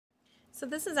So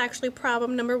this is actually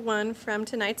problem number 1 from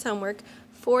tonight's homework,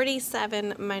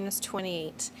 47 minus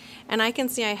 28. And I can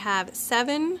see I have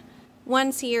 7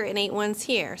 ones here and 8 ones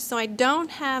here. So I don't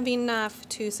have enough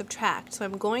to subtract. So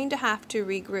I'm going to have to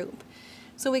regroup.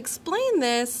 So we explain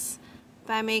this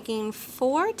by making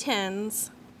 4 10s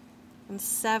and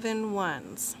 7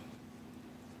 ones.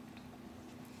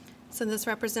 So this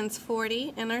represents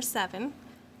 40 in our 7.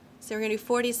 So we're going to do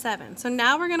 47. So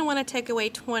now we're going to want to take away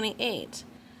 28.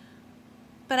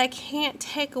 But I can't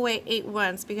take away 8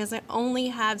 ones because I only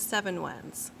have 7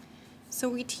 ones. So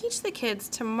we teach the kids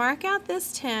to mark out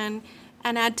this 10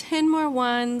 and add 10 more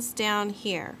ones down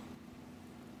here.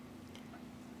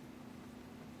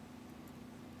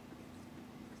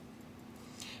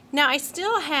 Now I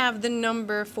still have the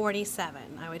number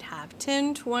 47. I would have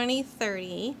 10, 20,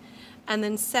 30, and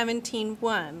then 17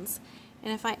 ones.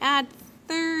 And if I add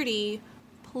 30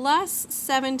 plus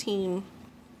 17,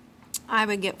 I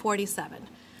would get 47.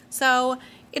 So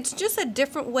it's just a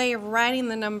different way of writing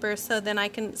the number so then I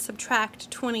can subtract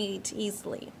 28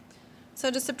 easily. So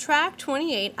to subtract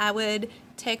 28, I would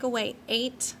take away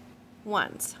 8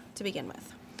 ones to begin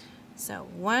with. So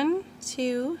 1,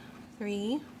 2,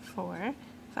 3, 4,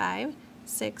 5,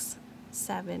 6,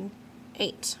 7,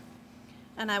 8.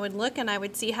 And I would look and I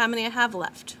would see how many I have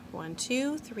left. 1,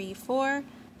 2, 3, 4,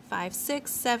 5,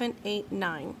 6, 7, 8,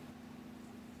 9.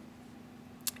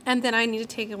 And then I need to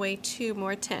take away 2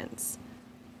 more 10s.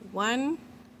 1,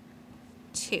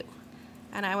 2.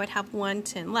 And I would have 1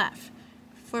 10 left.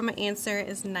 For my answer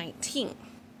is 19.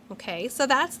 Okay, so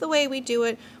that's the way we do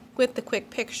it with the quick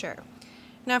picture.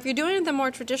 Now if you're doing it the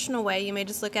more traditional way, you may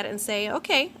just look at it and say,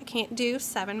 okay, I can't do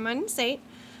 7 minus 8.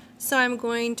 So I'm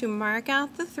going to mark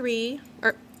out the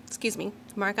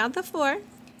 4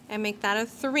 and make that a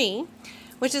 3,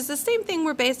 which is the same thing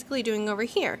we're basically doing over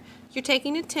here. You're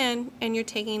taking a 10 and you're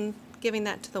giving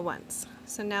that to the ones.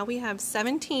 So now we have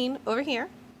 17 over here.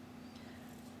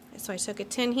 So I took a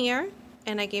 10 here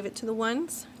and I gave it to the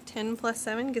ones. 10 plus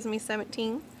 7 gives me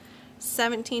 17.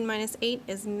 17 minus 8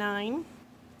 is 9.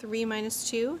 3 minus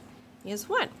 2 is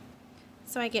 1.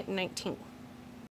 So I get 19.